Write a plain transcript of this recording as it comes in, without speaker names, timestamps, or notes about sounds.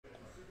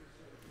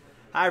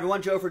Hi,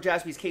 everyone. Joe for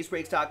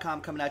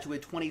JaspysCaseBreaks.com coming at you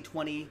with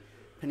 2020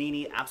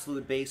 Panini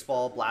Absolute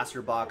Baseball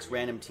Blaster Box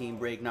Random Team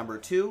Break number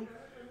 2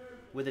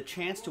 with a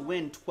chance to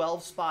win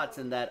 12 spots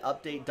in that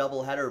update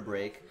doubleheader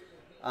break.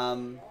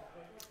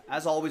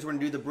 As always, we're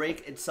going to do the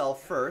break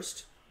itself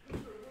first.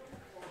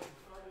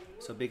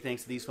 So big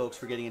thanks to these folks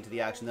for getting into the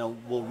action. Then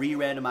we'll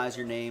re-randomize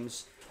your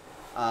names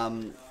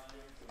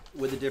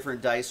with a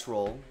different dice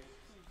roll,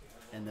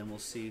 and then we'll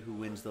see who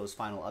wins those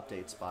final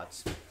update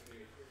spots.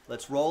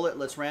 Let's roll it.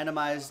 Let's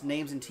randomize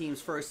names and teams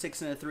first.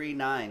 6 and a 3,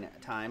 9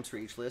 times for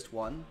each list.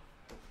 1,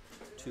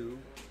 2,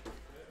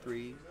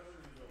 3,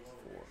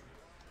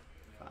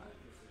 4,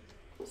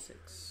 5,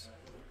 6,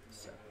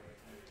 7.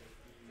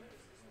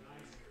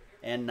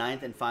 And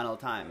ninth and final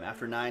time.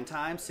 After 9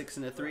 times, 6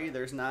 and a 3,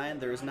 there's 9,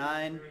 there's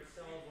 9.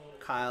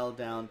 Kyle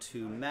down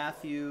to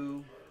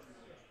Matthew.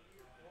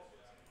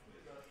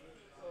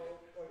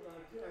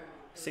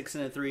 6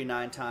 and a 3,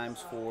 9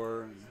 times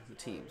for the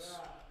teams.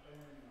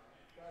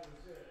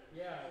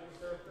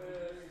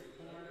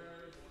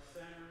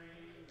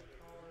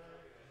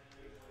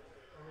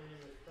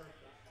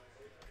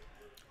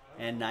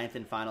 And ninth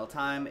and final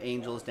time,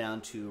 Angels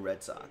down to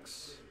Red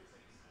Sox.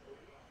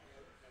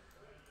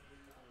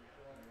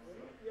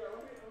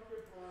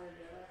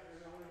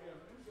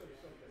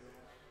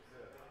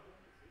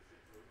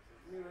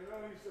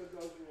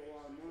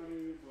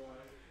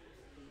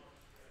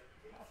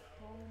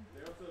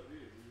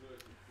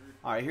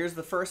 All right, here's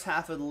the first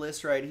half of the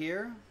list right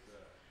here,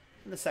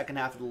 and the second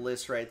half of the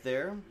list right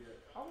there.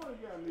 I want to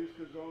get on these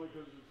because only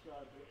because it's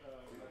next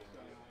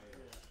time.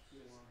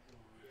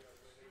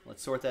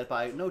 Let's sort that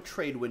by no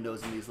trade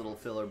windows in these little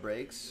filler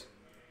breaks.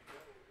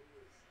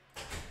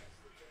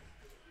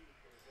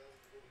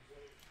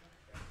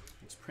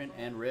 Let's print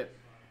and rip.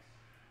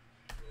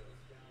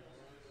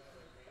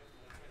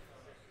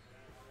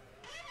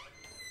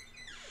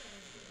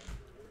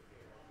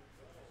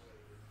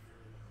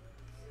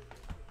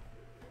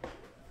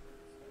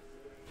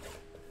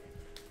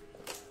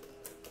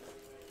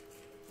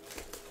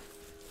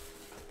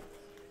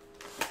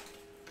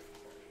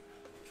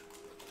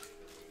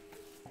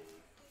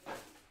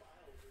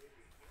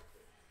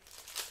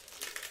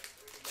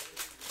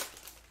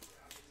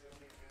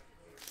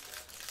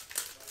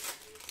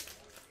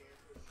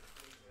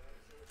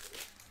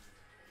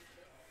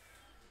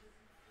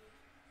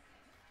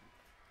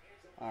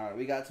 All right,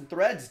 we got some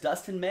threads.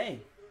 Dustin May,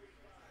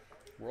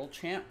 world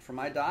champ for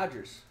my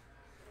Dodgers.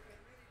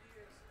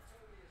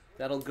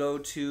 That'll go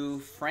to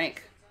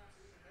Frank.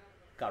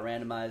 Got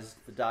randomized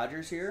the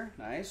Dodgers here.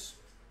 Nice.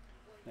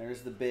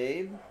 There's the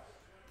Babe.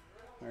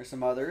 There's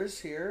some others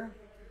here.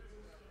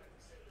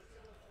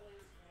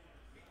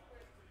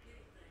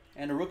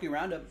 And a rookie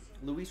roundup,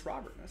 Luis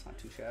Robert. That's not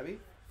too shabby.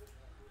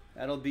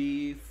 That'll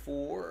be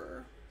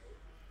for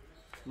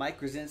Mike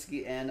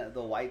Krasinski and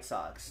the White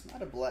Sox.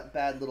 Not a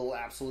bad little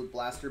absolute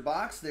blaster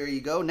box. There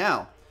you go.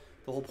 Now,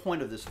 the whole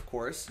point of this, of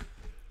course,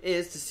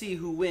 is to see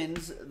who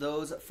wins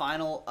those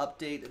final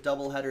update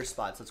doubleheader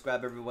spots. Let's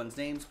grab everyone's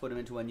names, put them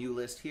into a new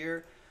list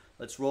here.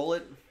 Let's roll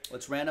it.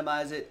 Let's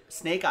randomize it.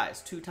 Snake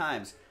Eyes, 2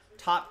 times.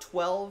 Top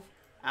 12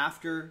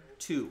 after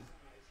 2.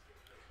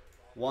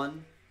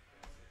 1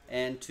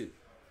 and 2.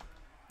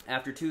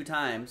 After 2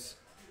 times,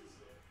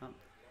 oh,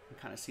 you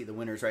kind of see the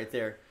winners right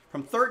there.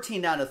 From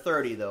 13 down to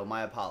 30, though,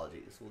 my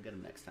apologies. We'll get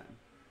them next time.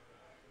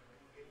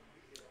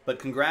 But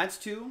congrats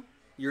to,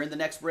 you're in the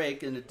next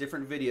break in a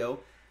different video.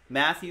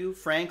 Matthew,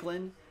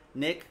 Franklin,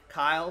 Nick,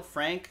 Kyle,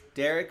 Frank,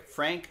 Derek,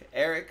 Frank,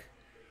 Eric,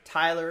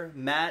 Tyler,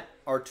 Matt,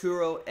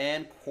 Arturo,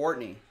 and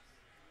Courtney.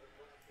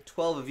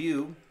 12 of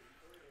you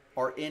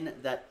are in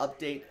that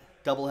update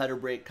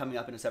doubleheader break coming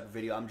up in a separate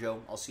video. I'm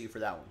Joe. I'll see you for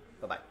that one.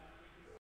 Bye-bye.